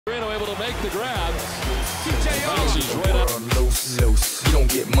able to make the grab. Bounces right up. Loose. You don't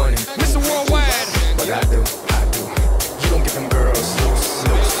get money, Mr. Worldwide. but I do. You don't get them girls loose. You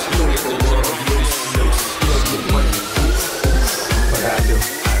don't get the world loose. You don't get money, but I do.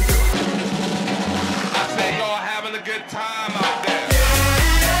 I say y'all having a good time out there.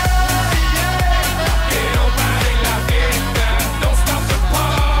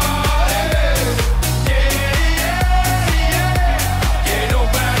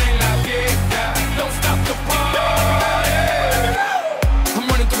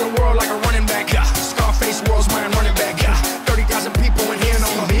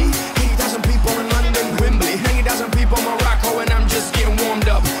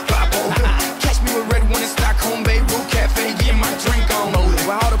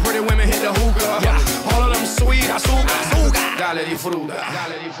 Dale di fruta.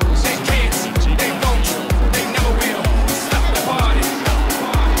 They can't, they won't, they never will stop the party.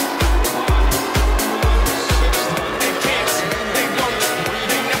 They can't, they won't,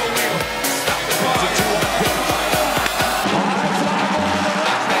 they never will stop the party.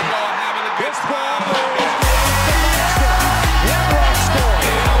 I think y'all having a good time.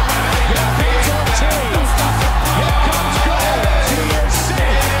 Don't stop the party. Here comes goal to your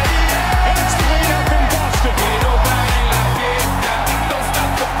city. It's 3-0 Boston.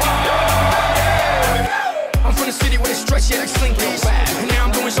 I'm from the city where they stretch, yeah, like slinkies. And now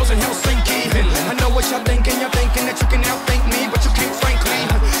I'm doing shows in Helsinki. I know what y'all thinking that you can outthink me, but you can't, frankly.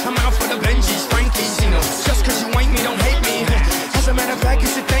 I'm out for the Benjis, Frankies, you know. Just cause you ain't me, don't hate me. As a matter of fact, you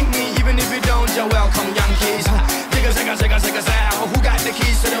should thank me, even if you don't, you're welcome, Yankees. Zigga, zigga, zigga, zigga, zow. Who got the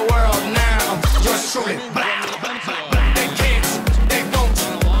keys to the world now? Yours truly. They can't, they won't,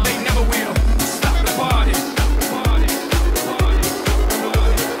 they never will stop the party.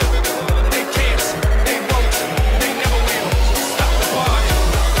 They can't, they won't, they never will stop the party.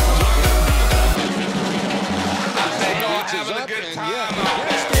 I think y'all having a good time out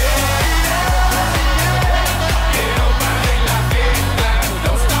there.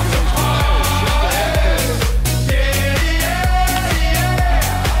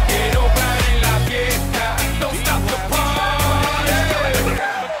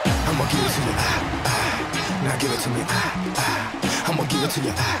 Now give it to me, I'ma give it to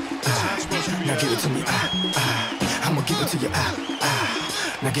you, now give it to me, I'ma give it to you,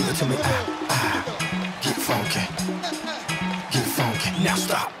 now give it to me, get funky, now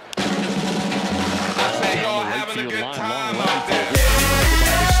stop. I think y'all having a good time out there.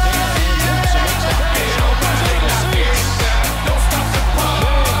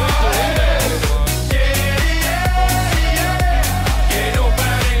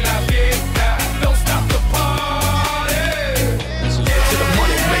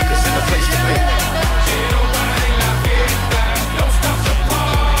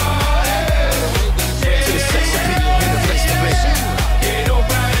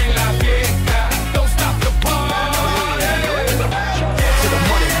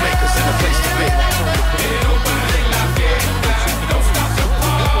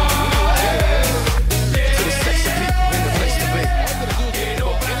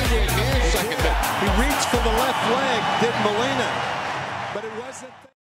 He reached for the left leg, did Molina, but it wasn't.